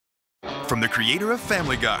From the creator of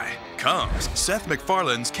Family Guy comes Seth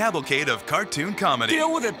MacFarlane's Cavalcade of cartoon comedy.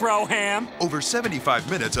 Deal with it, bro-ham. Over 75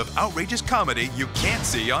 minutes of outrageous comedy you can't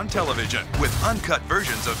see on television, with uncut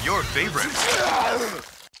versions of your favorites.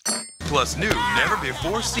 Plus new,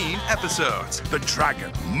 never-before-seen episodes. The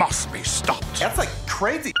dragon must be stopped. That's like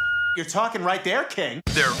crazy. You're talking right there, King.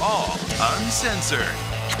 They're all uncensored.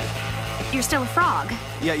 You're still a frog.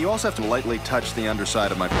 Yeah, you also have to lightly touch the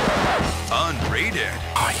underside of my... Unrated.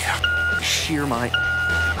 I am sheer my...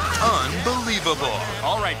 Unbelievable.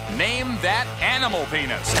 All right, name that animal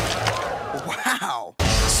penis. Wow!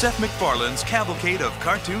 Seth MacFarlane's Cavalcade of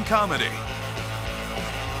cartoon comedy.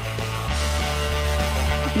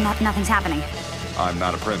 Nothing's happening. I'm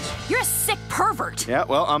not a prince. You're a sick pervert. Yeah,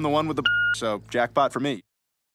 well, I'm the one with the... so jackpot for me.